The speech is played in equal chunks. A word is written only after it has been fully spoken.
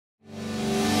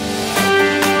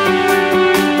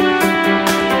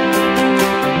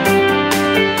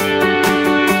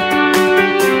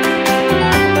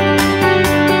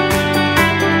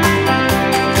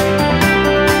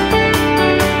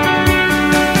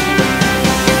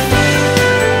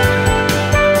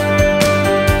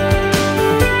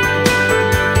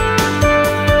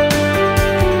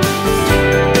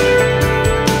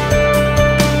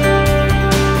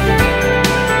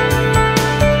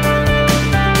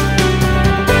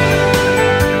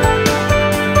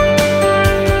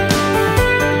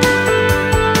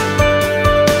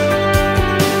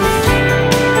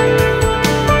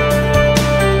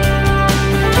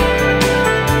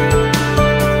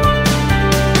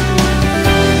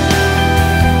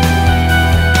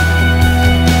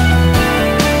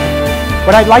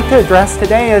What I'd like to address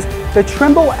today is the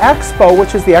Trimble Expo,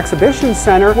 which is the exhibition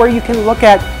center where you can look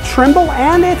at Trimble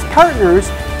and its partners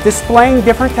displaying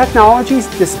different technologies,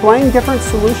 displaying different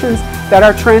solutions that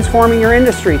are transforming your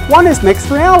industry. One is mixed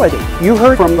reality. You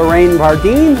heard from Lorraine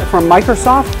Bardine from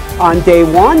Microsoft on day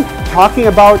one talking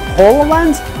about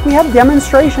HoloLens. We have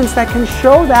demonstrations that can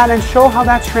show that and show how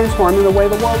that's transforming the way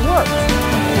the world works.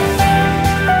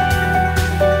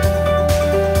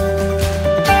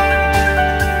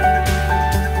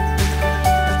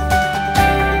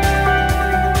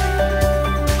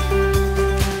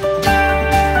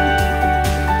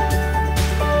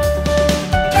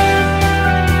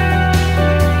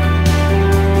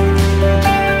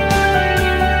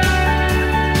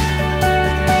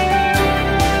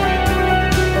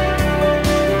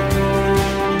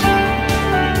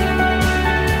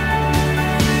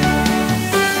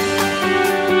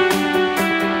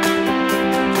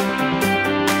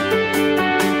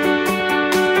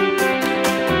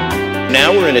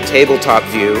 Now we're in a tabletop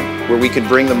view where we can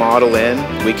bring the model in,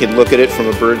 we can look at it from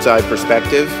a bird's eye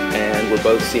perspective, and we're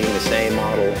both seeing the same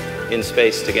model in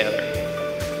space together.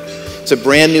 It's a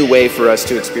brand new way for us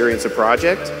to experience a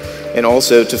project and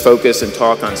also to focus and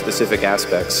talk on specific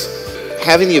aspects.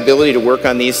 Having the ability to work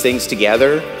on these things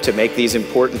together to make these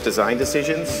important design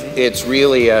decisions, it's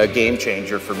really a game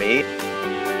changer for me.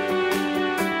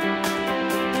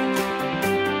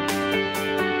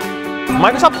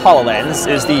 Microsoft HoloLens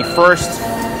is the first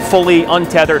fully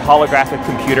untethered holographic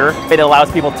computer. It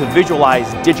allows people to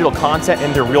visualize digital content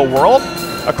in their real world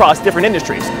across different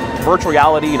industries. Virtual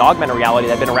reality and augmented reality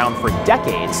that have been around for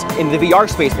decades. In the VR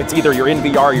space, it's either you're in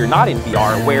VR or you're not in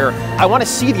VR, where I want to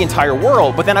see the entire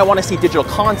world, but then I want to see digital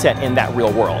content in that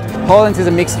real world. HoloLens is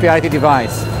a mixed reality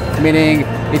device, meaning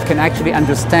it can actually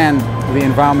understand the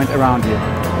environment around you.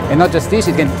 And not just this,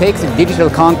 it can take the digital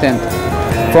content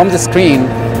from the screen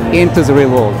into the real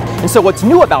world. And so what's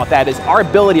new about that is our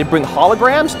ability to bring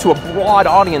holograms to a broad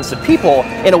audience of people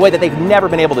in a way that they've never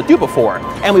been able to do before.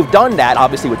 And we've done that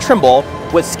obviously with Trimble,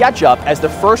 with SketchUp as the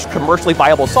first commercially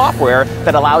viable software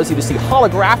that allows you to see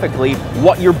holographically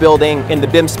what you're building in the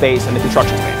BIM space and the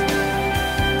construction space.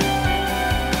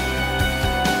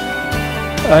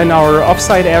 In our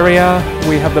offsite area,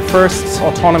 we have the first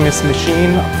autonomous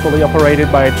machine fully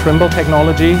operated by Trimble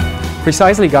technology,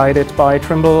 precisely guided by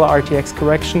Trimble RTX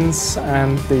corrections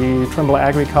and the Trimble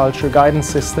agriculture guidance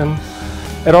system.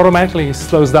 It automatically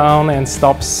slows down and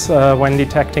stops when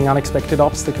detecting unexpected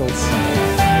obstacles.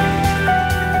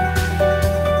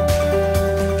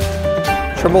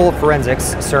 Trimble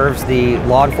Forensics serves the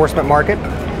law enforcement market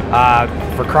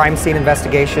for crime scene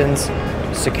investigations,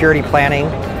 security planning,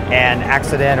 and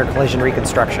accident or collision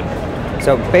reconstruction.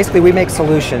 So basically we make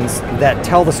solutions that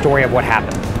tell the story of what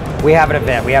happened. We have an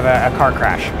event, we have a car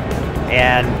crash,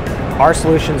 and our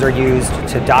solutions are used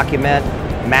to document,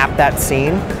 map that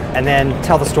scene, and then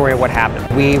tell the story of what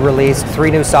happened. We released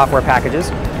 3 new software packages: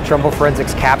 Trimble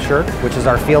Forensics Capture, which is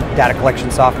our field data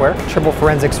collection software; Trimble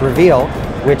Forensics Reveal,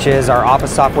 which is our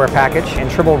office software package;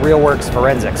 and Trimble RealWorks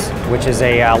Forensics, which is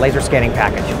a laser scanning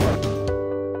package.